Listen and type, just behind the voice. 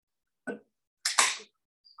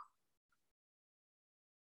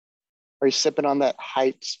Are you sipping on that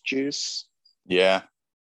Heights juice? Yeah,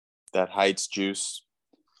 that Heights juice.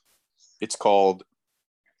 It's called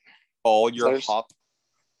All Your Hop.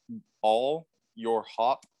 All Your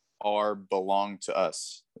Hop are belong to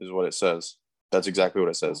us, is what it says. That's exactly what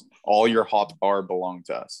it says. All your hop are belong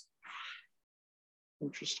to us.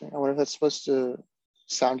 Interesting. I wonder if that's supposed to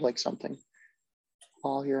sound like something.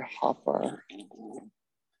 All your hop are.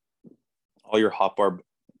 All your hop are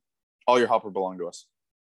belong to us.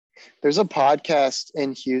 There's a podcast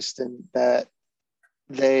in Houston that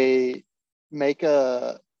they make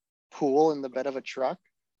a pool in the bed of a truck,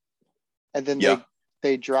 and then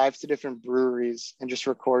they drive to different breweries and just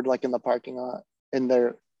record like in the parking lot in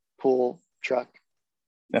their pool truck.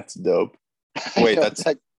 That's dope. Wait, that's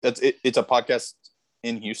it. It's a podcast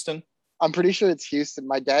in Houston? I'm pretty sure it's Houston.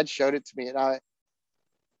 My dad showed it to me, and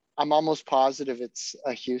I'm almost positive it's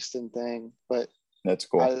a Houston thing, but that's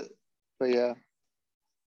cool. But yeah.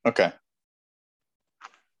 Okay.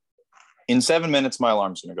 In 7 minutes, my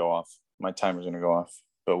alarm's going to go off. My timer's going to go off,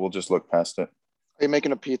 but we'll just look past it. Are you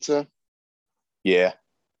making a pizza? Yeah.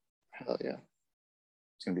 Hell yeah.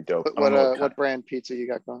 It's going to be dope. What brand pizza you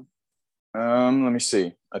got going? Let me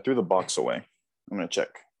see. I threw the box away. I'm going to check.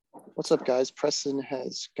 What's up, guys? Preston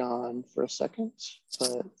has gone for a second, but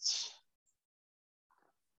looks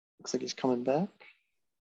like he's coming back.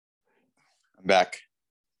 I'm back.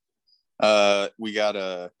 We got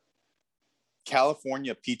a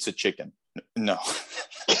California pizza chicken. No.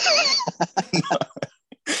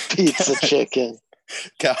 Pizza chicken.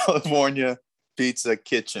 California pizza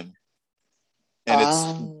kitchen.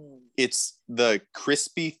 And it's the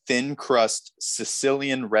crispy thin crust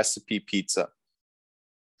Sicilian recipe pizza.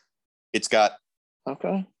 It's got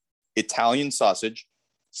Italian sausage,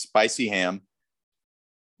 spicy ham,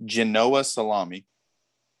 Genoa salami.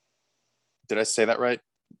 Did I say that right?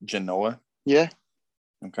 Genoa? Yeah.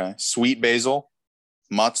 Okay. Sweet basil,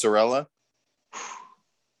 mozzarella,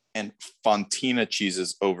 and fontina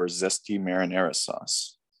cheeses over zesty marinara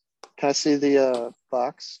sauce. Can I see the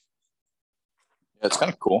box? Yeah, it's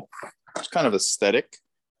kind of cool. It's kind of aesthetic.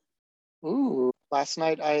 Ooh. Last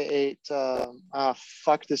night I ate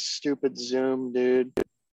fuck this stupid Zoom, dude.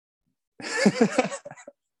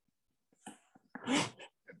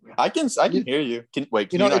 I can hear you. Can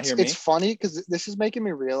you not hear me? It's funny because this is making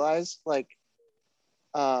me realize, like,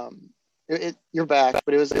 you're back,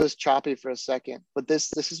 but it was choppy for a second. But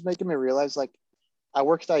this is making me realize, like, I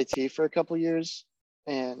worked IT for a couple years,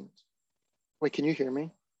 and wait, can you hear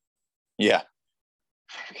me? Yeah.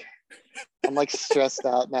 Okay. I'm like stressed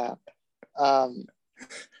out now.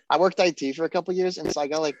 I worked IT for a couple years, and so I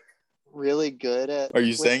got like really good at. Are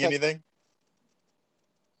you saying anything?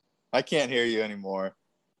 I can't hear you anymore.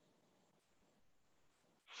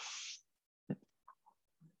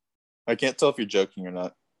 I can't tell if you're joking or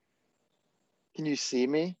not. Can you see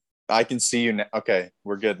me? I can see you now. Okay,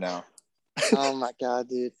 we're good now. Oh my god,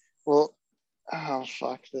 dude. Well, oh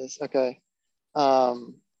fuck this. Okay.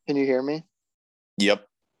 Can you hear me? Yep.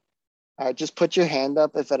 All right, just put your hand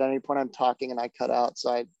up if at any point I'm talking and I cut out,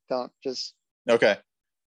 so I don't just. Okay.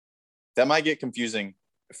 That might get confusing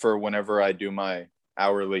for whenever I do my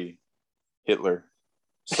hourly Hitler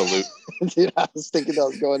salute. Dude, I was thinking I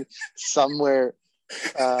was going somewhere.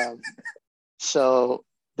 So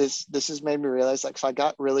this has made me realize, like, so I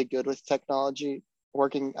got really good with technology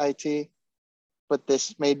working IT, but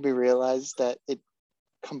this made me realize that it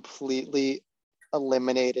completely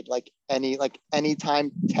eliminated any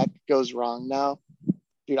time tech goes wrong now,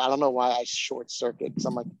 dude. I don't know why I short circuit, because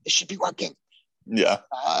I'm like, it should be working. Yeah.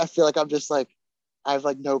 I feel like I'm just like, I have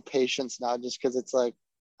like no patience now, just because it's like,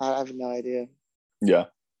 I have no idea. Yeah.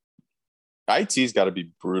 IT's got to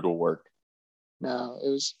be brutal work. No, it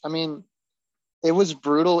was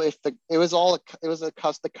brutal if the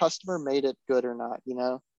customer made it good or not, you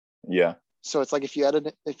know? Yeah. So it's like if you had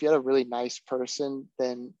a really nice person,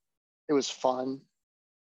 then it was fun.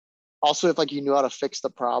 Also, if like you knew how to fix the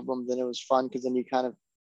problem, then it was fun, because then you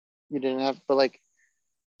didn't have, but like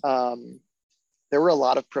there were a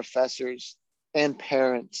lot of professors and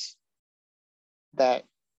parents that,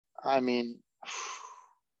 I mean,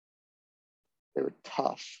 they were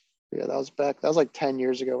tough. Yeah, that was like 10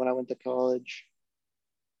 years ago when I went to college.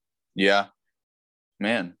 Yeah.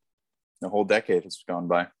 Man, the whole decade has gone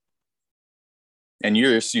by. And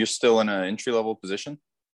you're still in an entry-level position?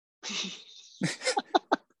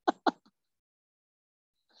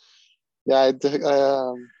 Yeah, I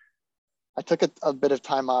took a bit of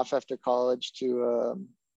time off after college to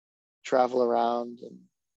travel around, and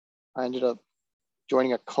I ended up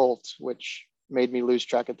joining a cult, which made me lose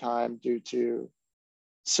track of time due to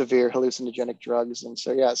severe hallucinogenic drugs. And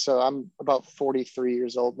so I'm about 43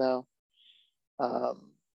 years old now.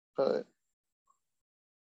 But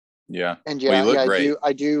Yeah. and Well, you look I great.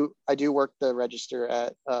 do work the register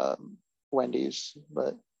at Wendy's,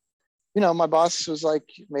 but my boss was like,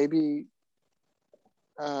 maybe,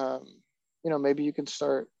 maybe you can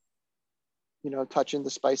start, touching the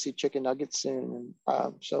spicy chicken nuggets soon.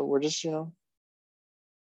 And so we're just,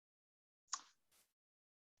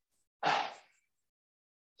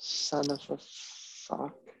 son of a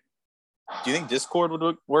fuck. Do you think Discord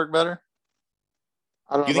would work better?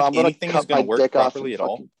 I don't Do you know. think I'm gonna anything is cut going my to work dick off and properly at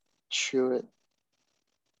all? fucking chew it.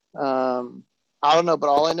 I don't know, but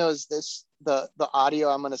all I know is the audio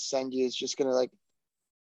I'm gonna send you is just gonna like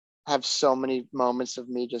have so many moments of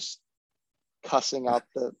me just cussing out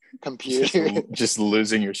the computer. Just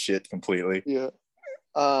losing your shit completely. Yeah.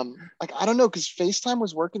 Like I don't know, because FaceTime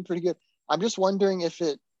was working pretty good. I'm just wondering if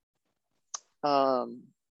it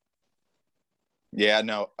Yeah,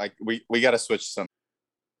 no, we got to switch some.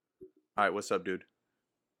 All right, what's up, dude?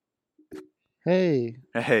 Hey,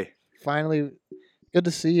 Hey. finally, good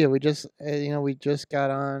to see you. We just, we just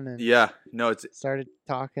got on and Yeah, no, it's started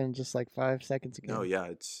talking just like 5 seconds ago. no, yeah,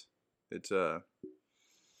 it's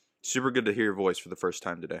super good to hear your voice for the first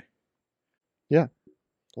time today. Yeah,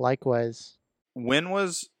 likewise. When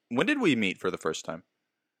did we meet for the first time?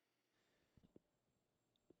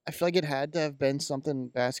 I feel like it had to have been something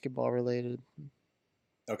basketball related,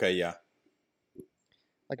 Okay, yeah.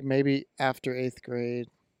 like maybe after 8th grade.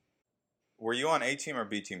 Were you on A team or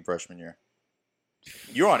B team freshman year?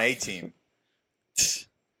 You're on A team.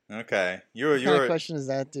 Okay, What kind of question is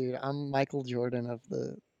that, dude? I'm Michael Jordan of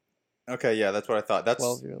the Okay, yeah, that's what I thought. That's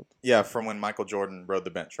 12-year-old. Yeah, from when Michael Jordan rode the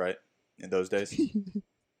bench, right? In those days.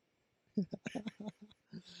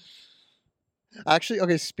 Actually,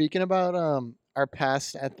 okay, speaking about our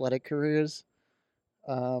past athletic careers,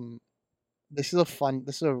 this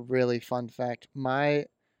is a really fun fact.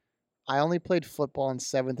 I only played football in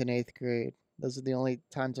 7th and 8th grade. Those are the only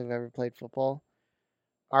times I've ever played football.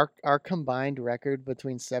 Our combined record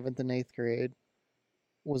between 7th and 8th grade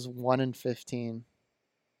was 1-15.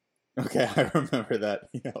 Okay, I remember that.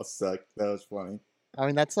 Y'all sucked. That was funny. I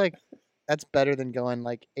mean, that's better than going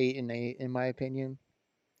like 8-8 in my opinion.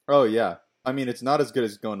 Oh yeah. I mean, it's not as good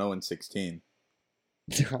as going 0-16.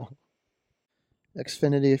 No.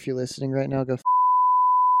 Xfinity, if you're listening right now, go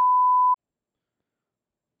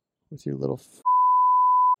with your little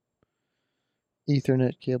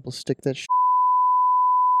Ethernet cable. Stick that.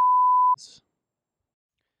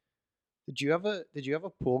 Did you have a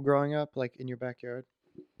pool growing up, like in your backyard?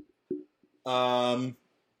 I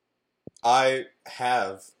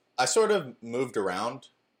have. I sort of moved around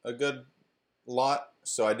a good lot,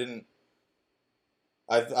 so I didn't.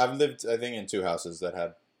 I've lived, I think, in 2 houses that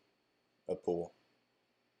had a pool.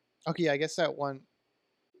 Okay, I guess that one.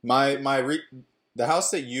 The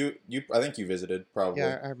house that you I think you visited probably.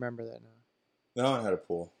 Yeah, I remember that now. No one had a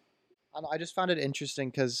pool. I just found it interesting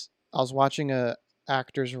because I was watching a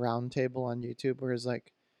actors roundtable on YouTube where it's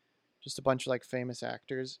like just a bunch of like famous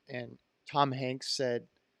actors, and Tom Hanks said,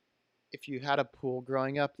 "If you had a pool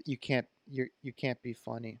growing up, you can't be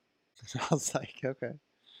funny." So I was like, okay,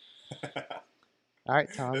 all right,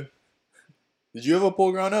 Tom. Did you have a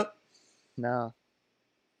pool growing up? No.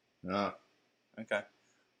 No. Okay.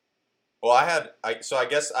 Well, I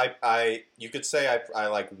guess I you could say I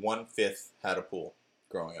like 1/5 had a pool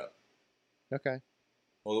growing up. Okay.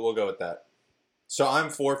 We'll go with that. So I'm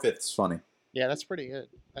 4/5 funny. Yeah, that's pretty good.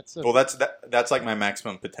 That's like my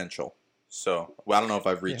maximum potential. So I don't know if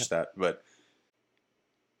I've reached that, but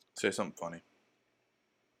say something funny.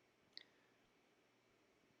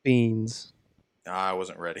 Beans. I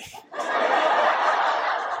wasn't ready.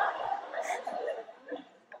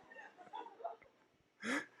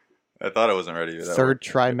 I thought I wasn't ready. Third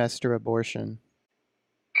trimester abortion.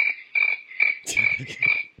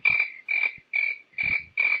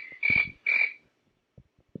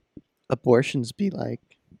 Abortions be like.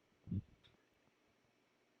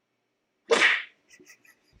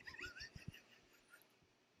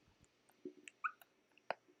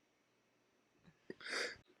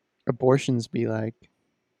 Abortions be like.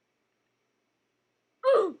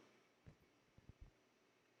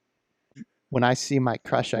 When I see my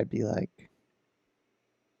crush, I'd be like.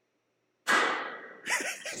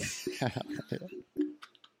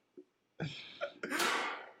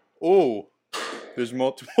 Oh, there's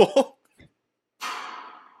multiple.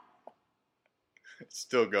 It's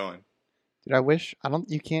still going. Dude,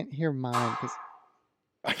 you can't hear mine because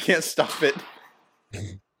I can't stop it.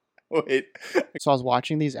 Wait. So I was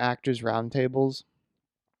watching these actors roundtables,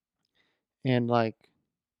 and like,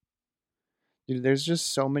 dude, there's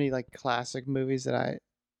just so many like classic movies that I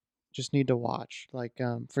just need to watch. Like,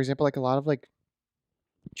 for example, like a lot of like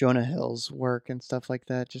Jonah Hill's work and stuff like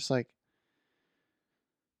that. Just like,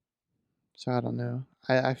 so I don't know.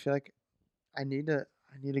 I feel like I need to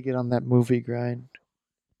get on that movie grind,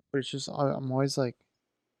 but it's just I'm always like,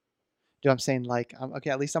 dude, I'm saying like, I'm okay.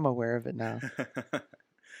 At least I'm aware of it now.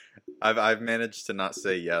 I've managed to not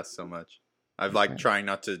say yes so much. I've like Okay. trying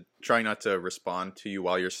not to respond to you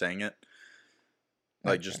while you're saying it.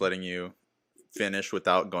 Like Okay. just letting you finish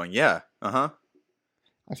without going, yeah, uh-huh.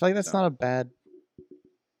 I feel like that's So not a bad.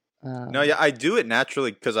 no, yeah, I do it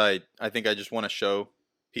naturally because I think I just want to show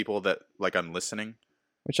people that like I'm listening.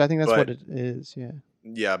 Which I think that's what But it is. Yeah.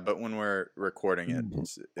 yeah, but when we're recording it,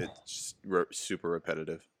 it's super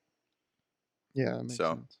repetitive. Yeah, that makes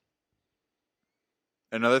So sense.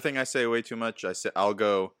 another thing I say way too much, I'll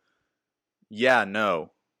go, yeah,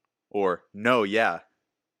 no, or no, yeah.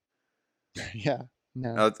 Yeah.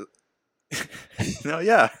 No. No, no,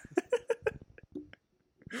 yeah.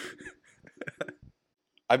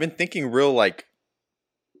 I've been thinking real I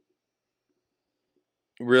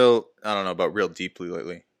don't know about real deeply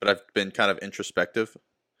lately, but I've been kind of introspective.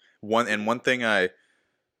 One thing I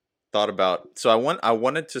thought about, so I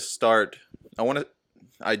wanted to start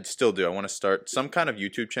I still do. I want to start some kind of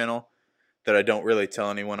YouTube channel that I don't really tell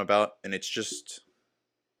anyone about, and it's just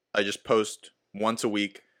I just post once a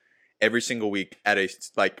week, every single week at a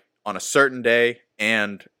like on a certain day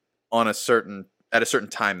and on a certain at a certain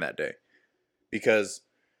time that day. Because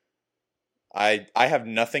I have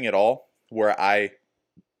nothing at all where I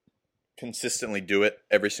consistently do it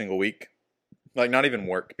every single week. Like not even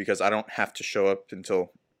work, because I don't have to show up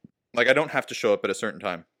until like I don't have to show up at a certain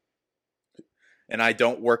time. And I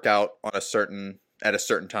don't work out on a certain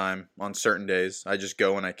time on certain days. I just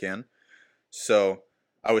go when I can. So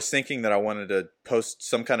I was thinking that I wanted to post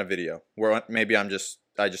some kind of video where maybe I just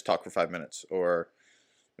talk for 5 minutes or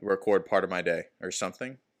record part of my day or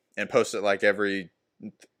something and post it like every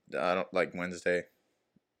I don't like Wednesday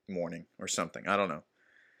morning or something. I don't know.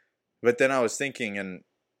 But then I was thinking, and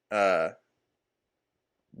uh,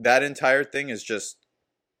 that entire thing is just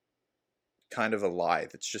kind of a lie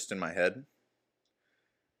that's just in my head.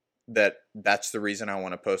 That's the reason I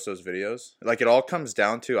want to post those videos. Like it all comes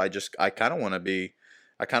down to I kind of want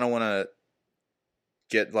to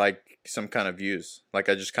get like some kind of views. Like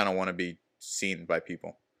I just kind of want to be seen by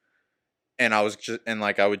people. And I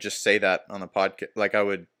would just say that on the podcast. Like I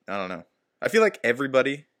don't know. I feel like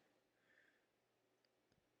everybody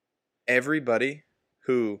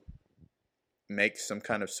who makes some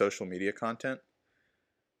kind of social media content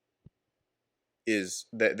is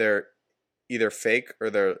that they're either fake or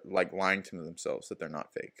they're like lying to themselves that they're not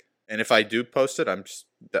fake. And if I do post it,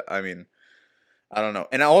 I mean, I don't know.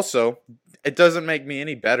 And also, it doesn't make me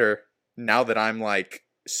any better now that I'm like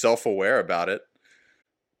self-aware about it.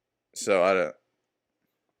 So I don't.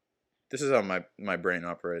 This is how my brain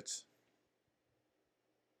operates.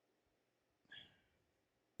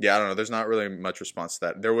 Yeah, I don't know. There's not really much response to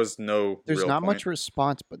that. There was no There's real not point. much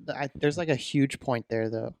response, but there's like a huge point there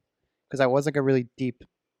though, because I was like a really deep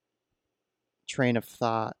train of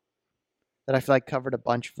thought that I feel like covered a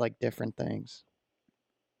bunch of like different things.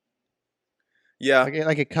 Yeah.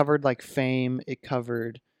 Like it covered like fame. It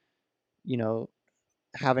covered, you know,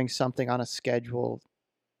 having something on a schedule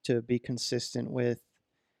to be consistent with.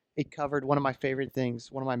 It covered one of my favorite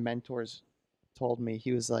things. One of my mentors told me,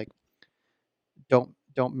 he was like, don't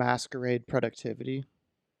masquerade productivity,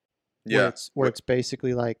 where Yeah. it's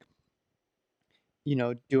basically like,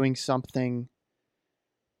 doing something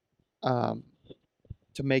um,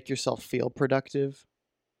 to make yourself feel productive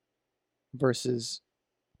versus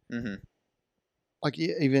Mm-hmm. like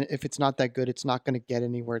even if it's not that good, it's not going to get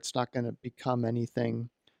anywhere. It's not going to become anything,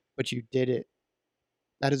 but you did it.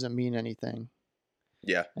 That doesn't mean anything.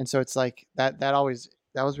 Yeah. And so it's like that was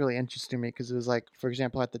really interesting to me because it was like, for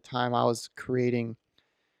example, at the time I was creating,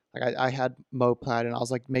 like I had Mopad and I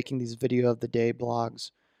was like making these video of the day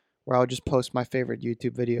blogs where I would just post my favorite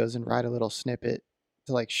YouTube videos and write a little snippet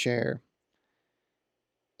to like share.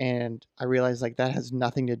 And I realized like that has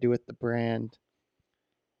nothing to do with the brand,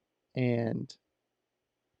 and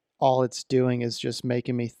all it's doing is just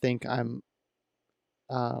making me think I'm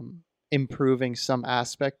improving some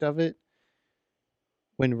aspect of it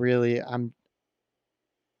when really I'm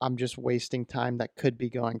just wasting time that could be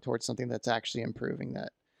going towards something that's actually improving that.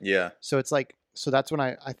 Yeah. So it's like, so that's when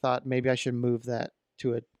I thought maybe I should move that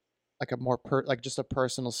to a like a more like just a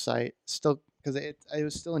personal site still, because it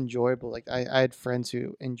was still enjoyable. Like I had friends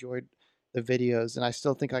who enjoyed the videos, and I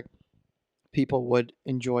still think like people would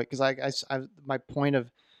enjoy, because my point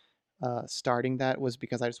of starting that was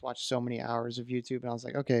because I just watched so many hours of YouTube and I was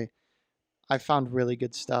like, okay, I found really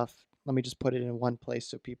good stuff. Let me just put it in one place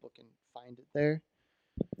so people can find it there.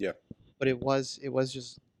 Yeah. But it was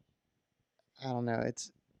just, I don't know.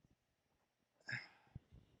 It's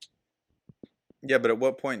Yeah, but at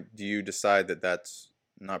what point do you decide that that's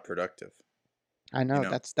not productive? I You know know?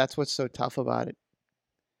 that's what's so tough about it,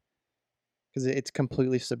 because it's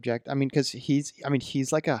completely subjective. I mean, because he's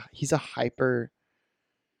like he's a hyper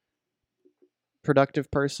productive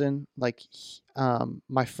person. Like,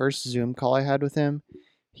 my first Zoom call I had with him,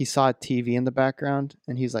 he saw a TV in the background,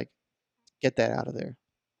 and he's like, "Get that out of there."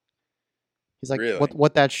 He's like, Really?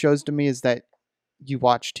 What that shows to me is that you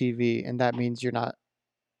watch TV, and that means you're not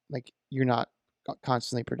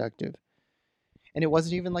constantly productive." And it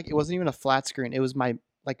wasn't even a flat screen. It was my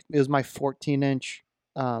 14-inch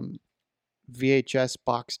um, VHS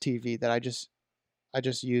box TV that I just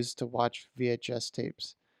used to watch VHS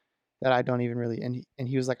tapes that I don't even really. And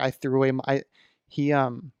he was like, I threw away my. He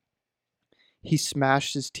um he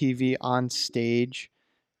smashed his TV on stage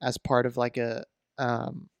as part of like a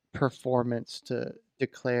performance to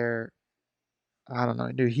declare. I don't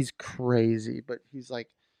know, dude. He's crazy, but he's like,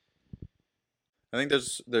 I think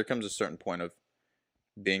there comes a certain point of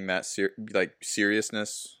being that like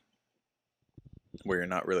seriousness where you're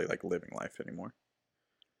not really like living life anymore.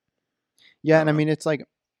 I yeah. And don't I know. mean, it's like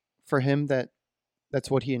for him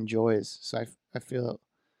that's what he enjoys. So I feel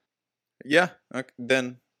Yeah,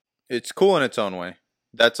 then it's cool in its own way.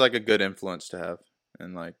 That's like a good influence to have.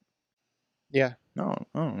 And like, yeah. no,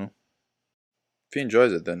 I don't know. If he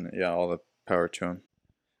enjoys it, then yeah, all the power to him.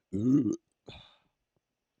 Ooh.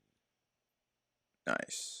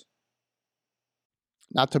 Nice.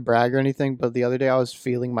 Not to brag or anything, but the other day I was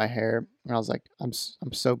feeling my hair and I was like, I'm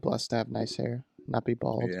so blessed to have nice hair, not be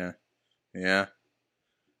bald. Yeah, yeah.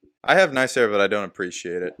 I have nice hair, but I don't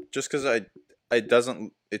appreciate it. Just because I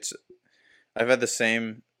doesn't. It's I've had the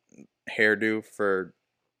same hairdo for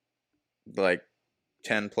like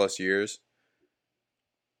 10 plus years,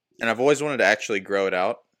 and I've always wanted to actually grow it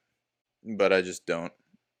out, but I just don't.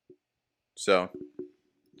 So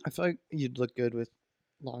I feel like you'd look good with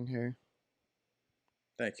long hair.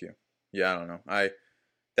 thank you. Yeah, I don't know.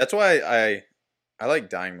 That's why I like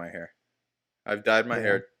dyeing my hair. I've dyed my Yeah.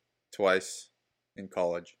 hair twice in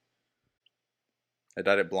college. I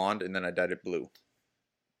dyed it blonde and then I dyed it blue.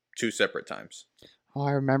 2 separate times. Oh,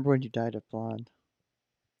 I remember when you dyed it blonde.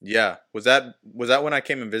 Yeah. Was that when I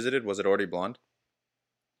came and visited? Was it already blonde?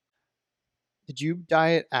 Did you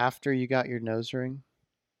dye it after you got your nose ring?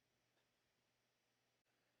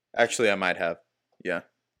 Actually, I might have. Yeah.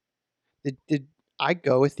 Did I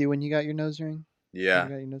go with you when you got your nose ring? When you Yeah.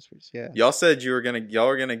 got your nose pierced? Yeah. Y'all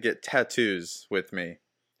were gonna get tattoos with me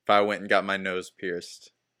if I went and got my nose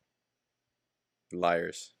pierced.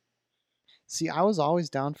 Liars. See, I was always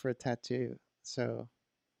down for a tattoo. So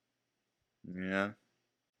Yeah.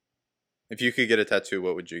 If you could get a tattoo,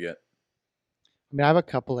 what would you get? I mean, I have a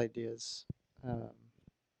couple ideas that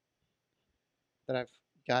I've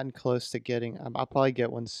gotten close to getting. I'll probably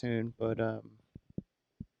get one soon, but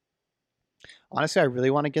honestly, I really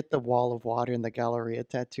want to get the Wall of Water and the Galleria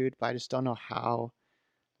tattooed, but I just don't know how,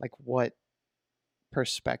 like, what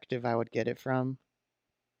perspective I would get it from.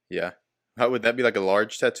 Yeah. How would that be, like a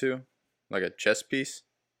large tattoo? Like a chest piece?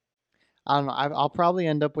 I don't know. I'll probably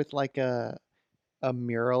end up with like a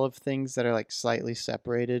mural of things that are like slightly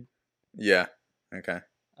separated. Yeah. Okay.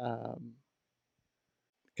 Um,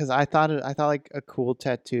 because I thought like a cool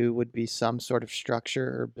tattoo would be some sort of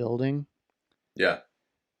structure or building, Yeah.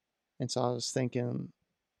 and so I was thinking,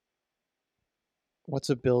 what's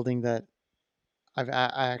a building that I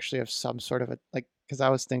actually have some sort of a like, because I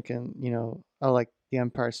was thinking, oh, like the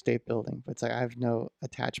Empire State Building, but it's like I have no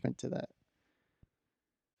attachment to that.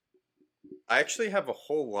 I actually have a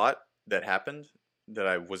whole lot that happened that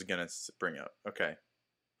I was gonna bring up. Okay.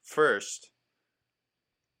 First,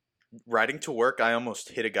 riding to work, I almost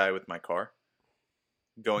hit a guy with my car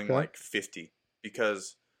going Okay. like 50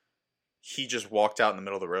 because he just walked out in the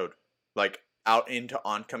middle of the road, like out into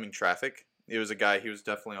oncoming traffic. It was a guy, he was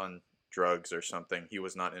definitely on drugs or something. He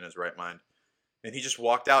was not in his right mind. And he just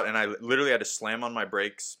walked out, and I literally had to slam on my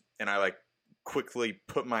brakes, and I like quickly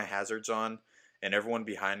put my hazards on, and everyone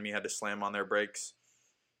behind me had to slam on their brakes.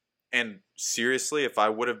 And seriously, if I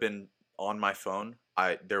would have been on my phone,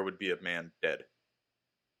 there would be a man dead,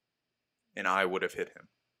 and I would have hit him.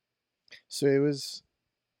 So it was.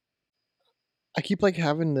 I keep like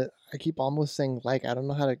having the. I keep almost saying like I don't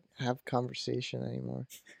know how to have conversation anymore.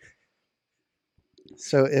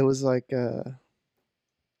 So it was like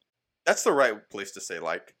That's the right place to say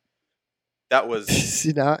like. That was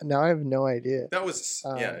see, now I have no idea. yeah,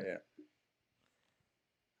 Um, yeah.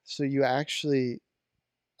 so you actually,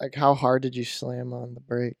 like, how hard did you slam on the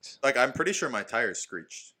brakes? Like I'm pretty sure my tires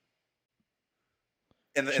screeched.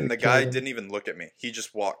 And the guy didn't even look at me. He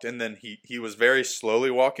just walked. And then he was very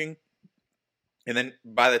slowly walking. And then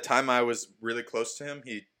by the time I was really close to him,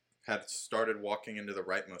 he had started walking into the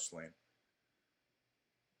rightmost lane.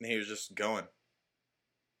 And he was just going.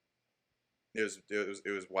 It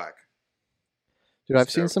was whack. Dude, I've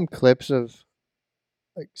seen some clips of,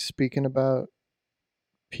 like, speaking about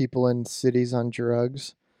people in cities on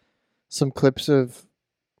drugs. Some clips of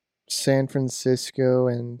San Francisco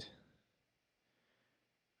and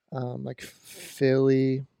like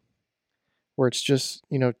Philly, where it's just,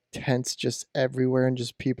 tents just everywhere and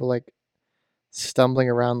just people like stumbling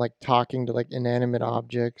around, like talking to like inanimate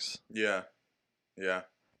objects. Yeah. Yeah.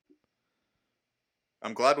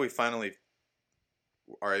 I'm glad we finally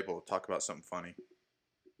are able to talk about something funny.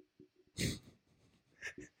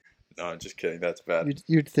 No, I'm just kidding. That's bad.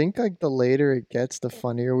 You'd think like the later it gets, the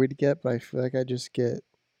funnier we'd get, but I feel like I just get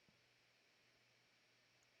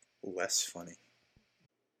less funny.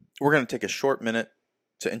 We're going to take a short minute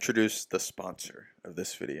to introduce the sponsor of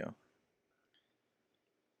this video.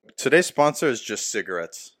 Today's sponsor is just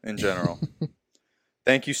cigarettes in general.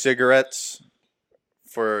 Thank you, cigarettes,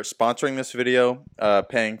 for sponsoring this video,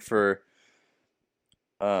 paying for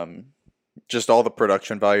just all the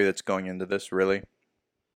production value that's going into this, really.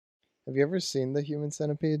 Have you ever seen The Human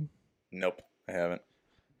Centipede? Nope, I haven't.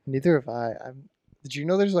 Neither have I. Did you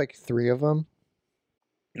know there's like 3 of them?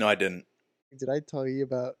 No, I didn't. Did I tell you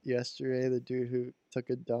about yesterday the dude who took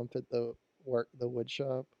a dump at the wood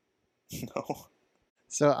shop? No.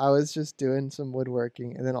 So I was just doing some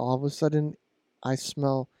woodworking, and then all of a sudden, I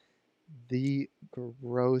smell the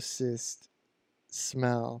grossest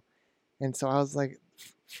smell. And so I was like,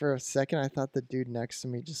 for a second, I thought the dude next to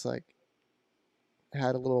me just like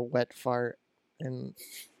had a little wet fart, and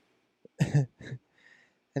and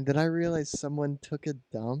then I realized someone took a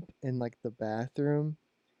dump in like the bathroom,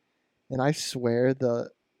 and I swear the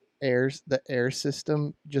air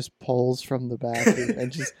system just pulls from the bathroom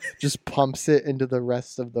and just pumps it into the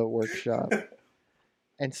rest of the workshop.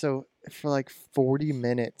 And so for like 40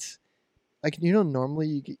 minutes, like, normally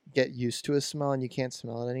you get used to a smell and you can't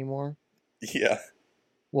smell it anymore. Yeah.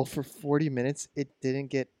 Well, for 40 minutes, it didn't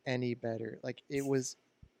get any better. Like, it was,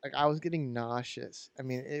 like, I was getting nauseous. I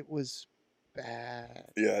mean, it was bad.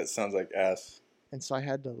 Yeah, it sounds like ass. And so I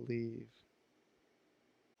had to leave.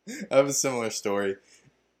 I have a similar story.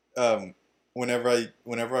 Whenever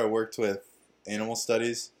I worked with animal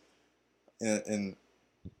studies in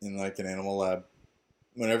like an animal lab,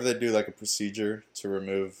 whenever they do like a procedure to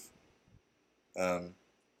remove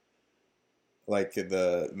like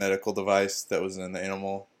the medical device that was in the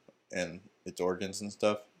animal and its organs and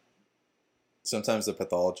stuff, sometimes the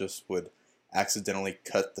pathologist would accidentally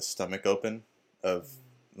cut the stomach open of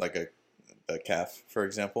like a calf, for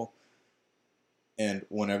example. And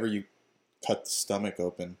whenever you cut the stomach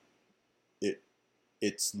open,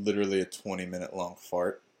 it's literally a 20-minute long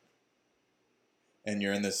fart. And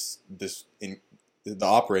you're in in the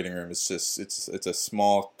operating room. It's just it's a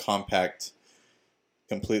small, compact,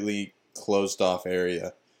 completely closed off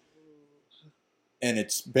area. And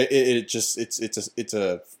it's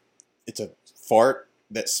a fart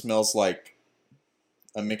that smells like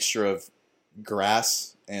a mixture of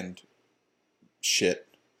grass and shit.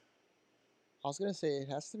 I was gonna say it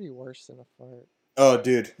has to be worse than a fart. Oh,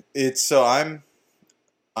 dude, it's so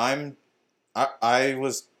I'm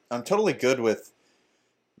totally good with,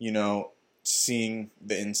 seeing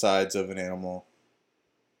the insides of an animal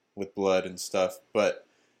with blood and stuff, but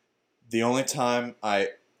the only time I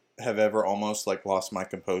have ever almost like lost my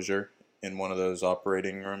composure in one of those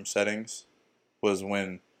operating room settings was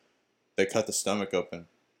when they cut the stomach open,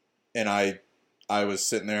 and I was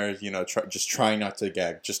sitting there, just trying not to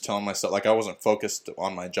gag, just telling myself, like, I wasn't focused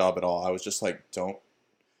on my job at all. I was just like, don't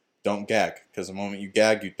gag, because the moment you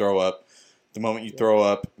gag, you throw up. The moment you throw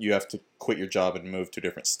up, you have to quit your job and move to a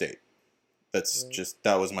different state.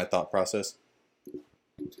 That was my thought process.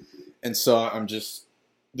 And so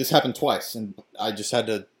this happened twice, and I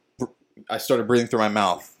started breathing through my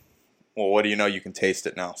mouth. Well, what do you know? You can taste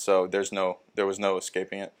it now. So there was no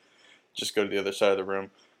escaping it. Just go to the other side of the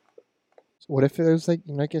room. What if there's like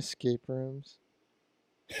escape rooms?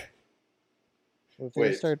 What if they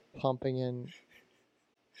Wait. start pumping in?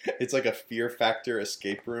 It's like a Fear Factor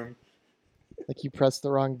escape room. Like you press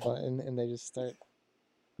the wrong button and they just start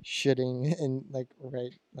shitting and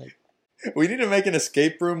We need to make an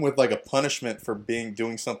escape room with like a punishment for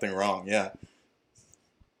doing something wrong. Yeah.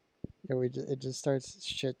 Yeah,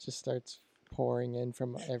 shit just starts pouring in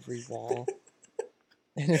from every wall.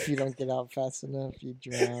 And if you don't get out fast enough, you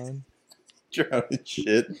drown. Drown in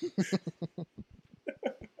shit.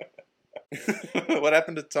 What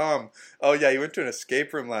happened to Tom? Oh yeah, he went to an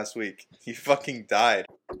escape room last week. He fucking died.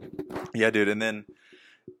 Yeah, dude. And then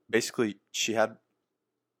basically she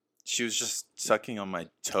was just sucking on my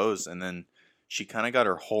toes, and then she kind of got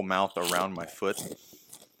her whole mouth around my foot,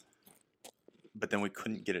 but then we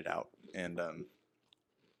couldn't get it out, and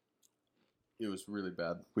it was really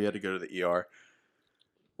bad. We had to go to the ER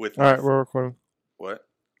with All right, we're recording. What?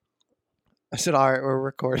 I said, all right, we're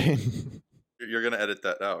recording. You're gonna edit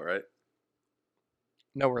that out, right?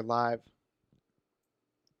 No, we're live.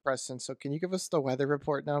 Preston, so can you give us the weather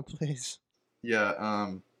report now, please?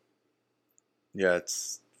 Yeah, yeah,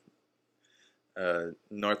 it's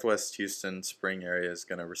Northwest Houston spring area is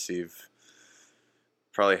gonna receive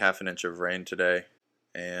probably half an inch of rain today,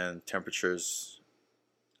 and temperatures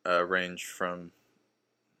range from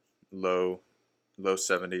low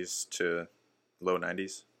 70s to low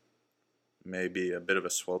 90s. Maybe a bit of a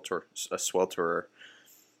swelterer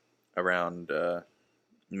around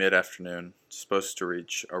mid-afternoon. It's supposed to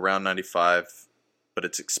reach around 95, but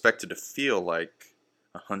it's expected to feel like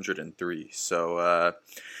 103. So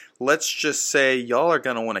let's just say y'all are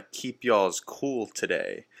gonna want to keep y'all's cool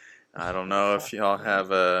today. I don't know if y'all have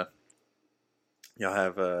a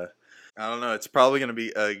I don't know. It's probably gonna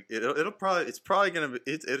be it's probably gonna be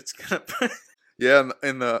it's gonna yeah,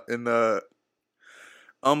 in the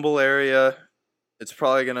Humble area, it's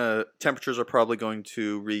probably gonna temperatures are probably going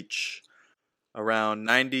to reach around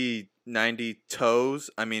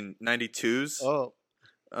 92s. Oh.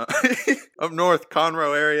 Up north,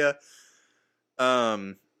 Conroe area.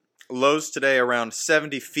 Lows today around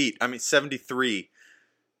 70 feet. 73.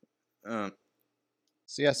 So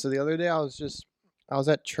the other day I was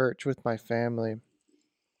at church with my family,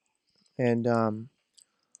 and I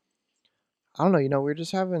don't know, we were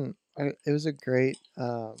just having. It was a great.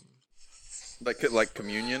 Like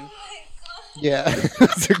communion. Yeah, it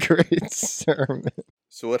was a great sermon.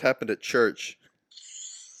 So what happened at church?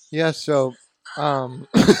 Yeah, so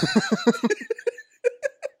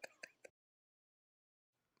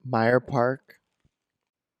Meyer Park,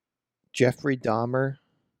 Jeffrey Dahmer,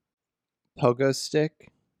 Pogo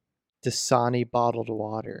Stick, Dasani bottled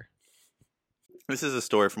water. This is a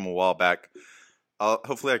story from a while back.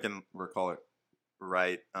 Hopefully I can recall it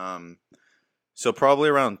right. So probably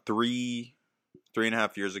around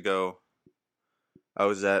 3.5 years ago, I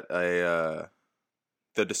was at the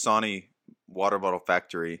Dasani water bottle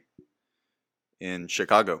factory in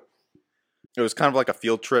Chicago. It was kind of like a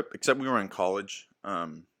field trip, except we were in college.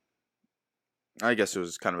 I guess it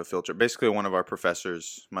was kind of a field trip. Basically, one of our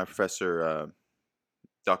professors, my professor,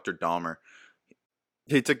 Dr. Dahmer,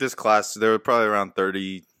 he took this class. There were probably around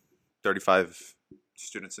 30, 35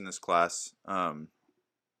 students in this class.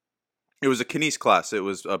 It was a kines class. It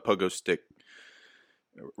was a pogo stick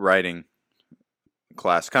riding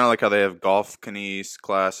class, kind of like how they have golf kines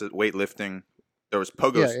classes, weightlifting. There was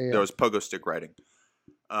pogo. Yeah. There was pogo stick riding.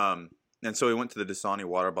 And so we went to the Dasani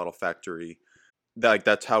water bottle factory.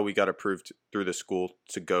 That's how we got approved through the school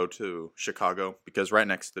to go to Chicago, because right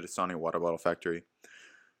next to the Dasani water bottle factory,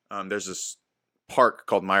 there's this park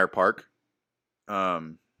called Meyer Park.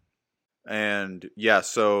 And yeah,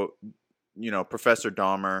 so Professor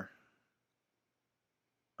Dahmer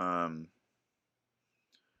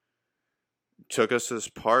took us to this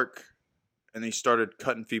park, and he started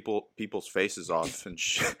cutting people's faces off and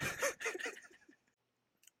shit.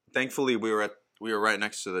 Thankfully, we were right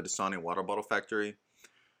next to the Dasani water bottle factory,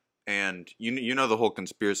 and you know the whole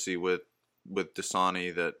conspiracy with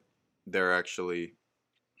Dasani, that they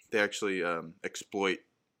actually exploit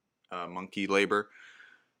monkey labor,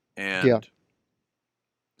 and Yeah.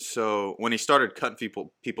 so when he started cutting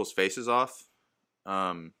people's faces off,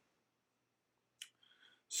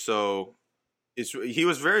 so he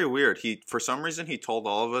was very weird. For some reason he told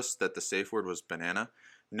all of us that the safe word was banana.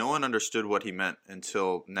 No one understood what he meant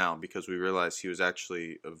until now, because we realized he was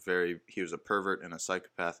actually he was a pervert and a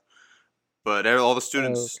psychopath. But all the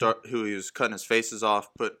students who he was cutting his faces off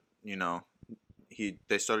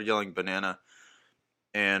they started yelling banana,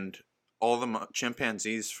 and all the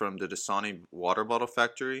chimpanzees from the Dasani water bottle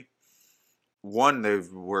factory, they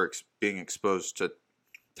were being exposed to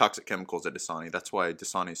toxic chemicals at Dasani. That's why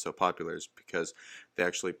Dasani is so popular, is because they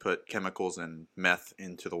actually put chemicals and meth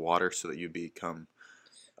into the water so that you become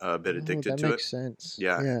a bit addicted to it. That makes sense.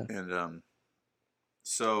 Yeah. And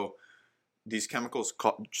so these chemicals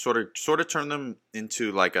sort of turn them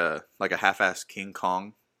into like a half-assed King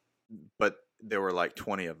Kong, but there were like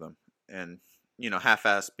 20 of them, and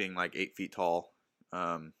half-assed being like 8 feet tall.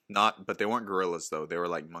 But they weren't gorillas though. They were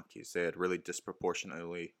like monkeys. They had really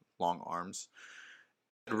disproportionately long arms,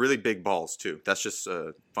 and really big balls too. That's just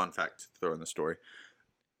a fun fact to throw in the story.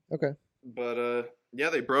 Okay. But yeah,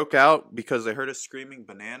 they broke out because they heard us screaming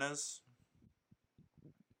bananas,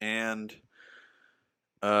 and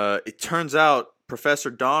it turns out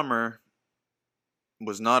Professor Dahmer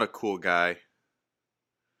was not a cool guy,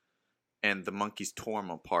 and the monkeys tore him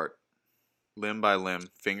apart, limb by limb,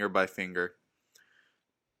 finger by finger,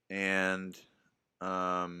 and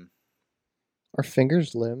Are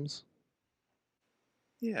fingers limbs?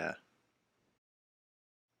 yeah,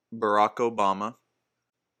 Barack Obama,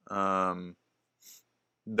 um,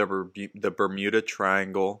 the Bermuda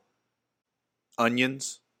Triangle,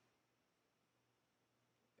 onions,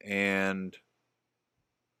 and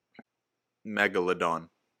megalodon.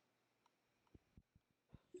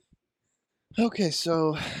 Okay,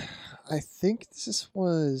 so I think this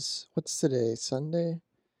was what's today? Sunday?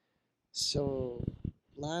 So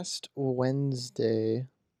last Wednesday,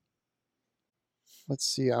 let's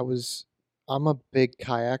see, I'm a big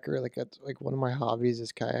kayaker, like one of my hobbies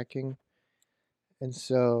is kayaking. And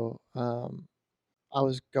so I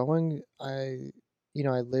was going I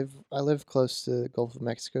live close to the Gulf of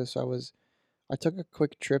Mexico, so I took a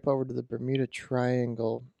quick trip over to the Bermuda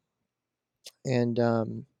Triangle and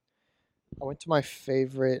I went to my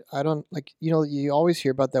favorite. I don't like, you always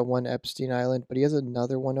hear about that one Epstein Island, but he has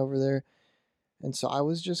another one over there. And so I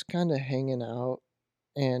was just kind of hanging out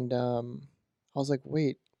and I was like,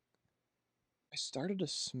 wait, I started to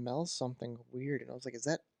smell something weird. And I was like, is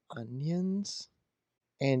that onions?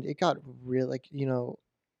 And it got real, like, I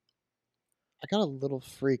got a little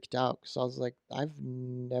freaked out because I was like, I've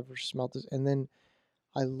never smelled this. And then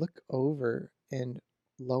I look over and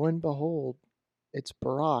lo and behold, it's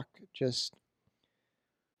Barack just,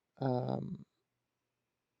 um,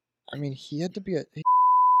 I mean, he had to be a.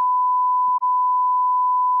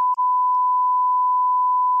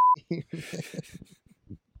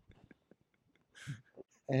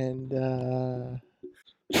 And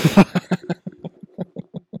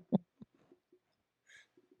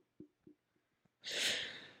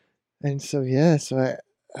and so yeah,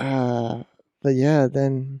 but yeah,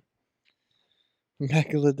 then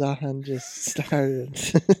Megalodon just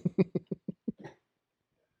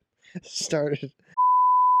started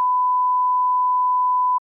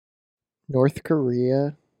North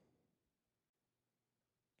Korea,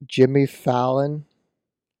 Jimmy Fallon,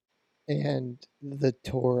 and the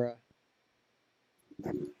Torah.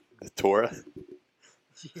 The Torah.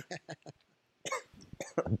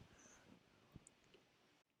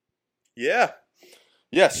 Yeah.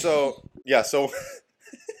 Yeah. So yeah. So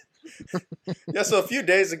yeah. So a few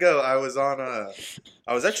days ago, I was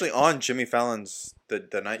actually on Jimmy Fallon's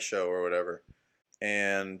the night show or whatever,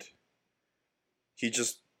 and he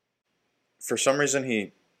just for some reason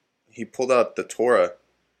he pulled out the Torah,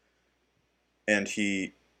 and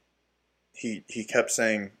he kept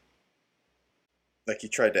saying like he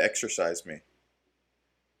tried to exercise me,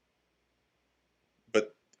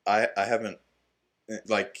 but I haven't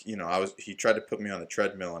like I was he tried to put me on a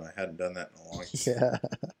treadmill and I hadn't done that in a long time. Yeah.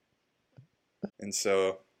 And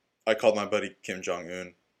so I called my buddy Kim Jong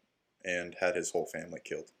Un and had his whole family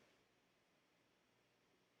killed.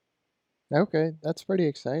 Okay, that's pretty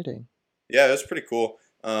exciting. Yeah, it was pretty cool.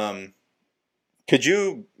 Could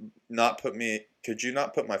you not put me? Could you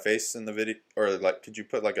not put my face in the video, or like, could you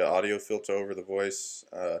put like an audio filter over the voice,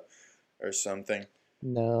 or something?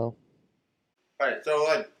 No. All right. So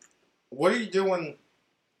like, what are you doing?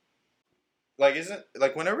 Like, isn't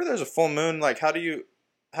like whenever there's a full moon, like how do you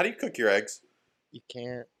cook your eggs? You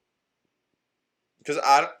can't. Because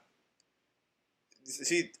I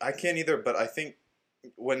can't either. But I think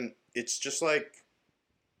when it's just like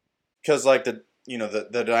because like the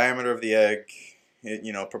diameter of the egg,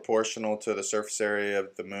 proportional to the surface area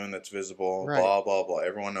of the moon that's visible, Right. blah blah blah.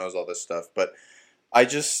 Everyone knows all this stuff, but I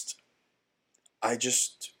just I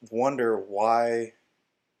just wonder why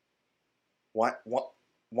why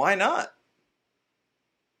not?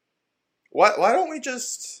 Why don't we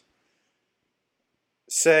just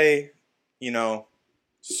say,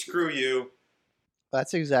 screw you?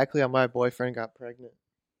 That's exactly how my boyfriend got pregnant.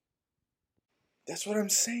 That's what I'm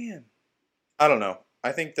saying. I don't know.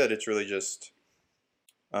 I think that it's really just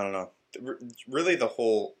I don't know. Really, the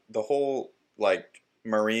whole like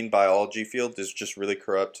marine biology field is just really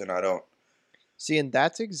corrupt, and I don't. See, and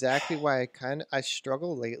that's exactly why I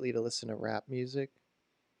struggle lately to listen to rap music.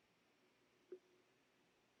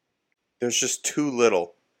 There's just too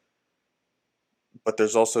little, but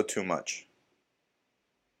there's also too much,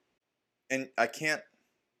 and I can't.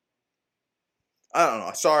 I don't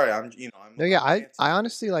know. Sorry, I'm. No, yeah, I'm ranting. I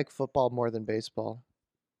honestly like football more than baseball.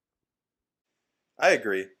 I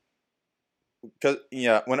agree. Cause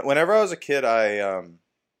yeah, whenever I was a kid,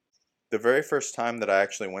 the very first time that I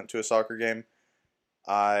actually went to a soccer game,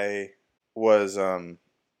 I was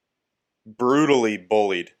brutally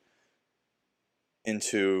bullied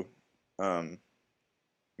into, trying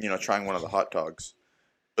one of the hot dogs.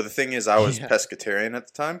 But the thing is, I was pescatarian at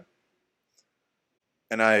the time,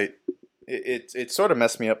 and it sort of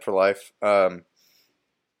messed me up for life.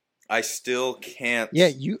 I still can't. Yeah,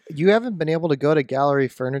 you haven't been able to go to Gallery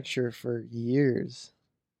Furniture for years.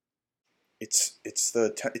 It's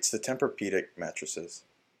the Tempur-Pedic mattresses.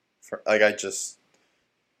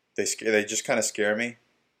 They just kind of scare me.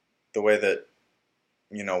 The way that,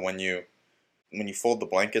 when you fold the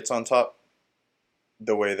blankets on top,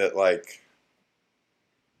 the way that, like,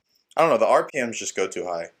 I don't know, the RPMs just go too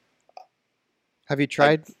high. Have you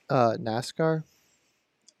tried NASCAR?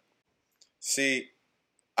 See,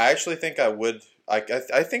 I actually think I would. I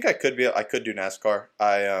think I could do NASCAR.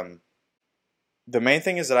 The main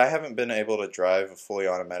thing is that I haven't been able to drive a fully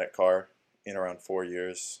automatic car in around 4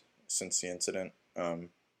 years since the incident.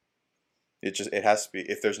 It has to be,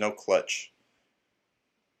 if there's no clutch,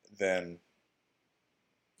 then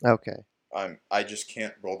okay. I just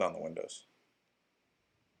can't roll down the windows.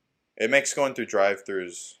 It makes going through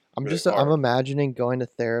drive-thrus really hard. I'm imagining going to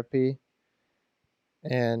therapy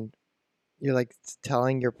and you're like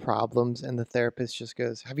telling your problems and the therapist just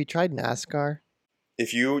goes, "Have you tried NASCAR?"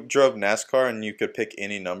 If you drove NASCAR and you could pick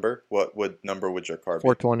any number, what number would your car be?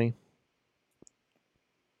 420.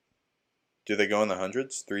 Do they go in the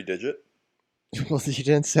hundreds? 3-digit? Well, you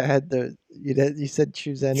didn't say you said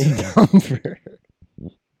choose any number.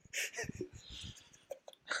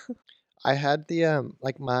 I had the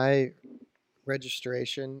my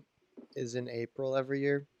registration is in April every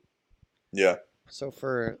year. Yeah. So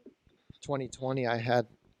for 2020, I had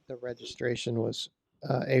the registration was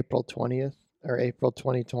April 20th or April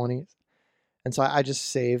 2020, and so I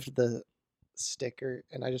just saved the sticker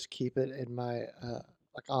and I just keep it in my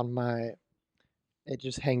it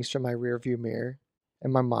just hangs from my rear view mirror.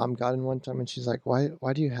 And my mom got in one time and she's like, why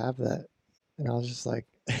do you have that? And I was just like,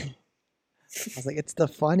 it's the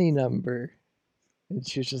funny number. And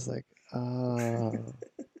she was just like, oh.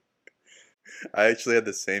 I actually had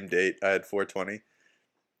the same date. I had 420.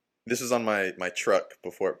 This was on my truck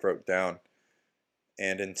before it broke down.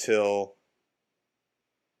 And until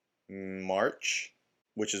March,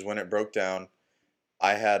 which is when it broke down,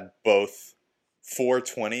 I had both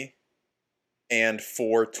 420 and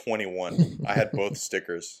 421. I had both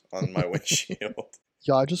stickers on my windshield.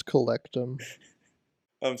 Yeah, I just collect them.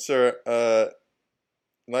 Sir,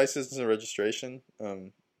 license and registration.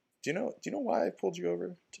 Do you know why I pulled you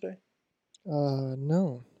over today?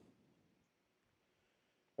 No.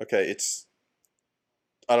 Okay,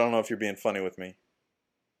 I don't know if you're being funny with me.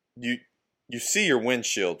 You see your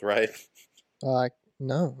windshield, right?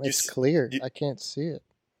 No, it's clear. I can't see it.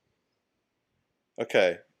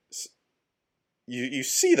 Okay. You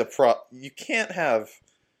see you can't have.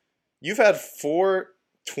 You've had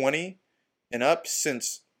 420 and up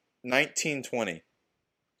since 1920.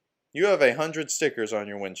 You have 100 stickers on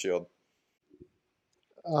your windshield.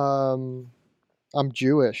 I'm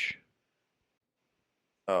Jewish.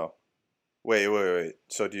 Oh, wait.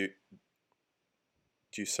 So do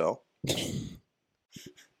you sell?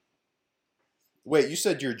 Wait, you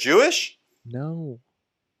said you're Jewish? No.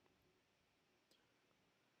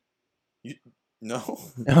 No?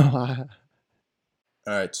 No.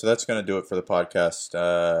 All right, so that's going to do it for the podcast.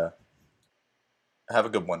 Have a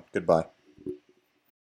good one. Goodbye.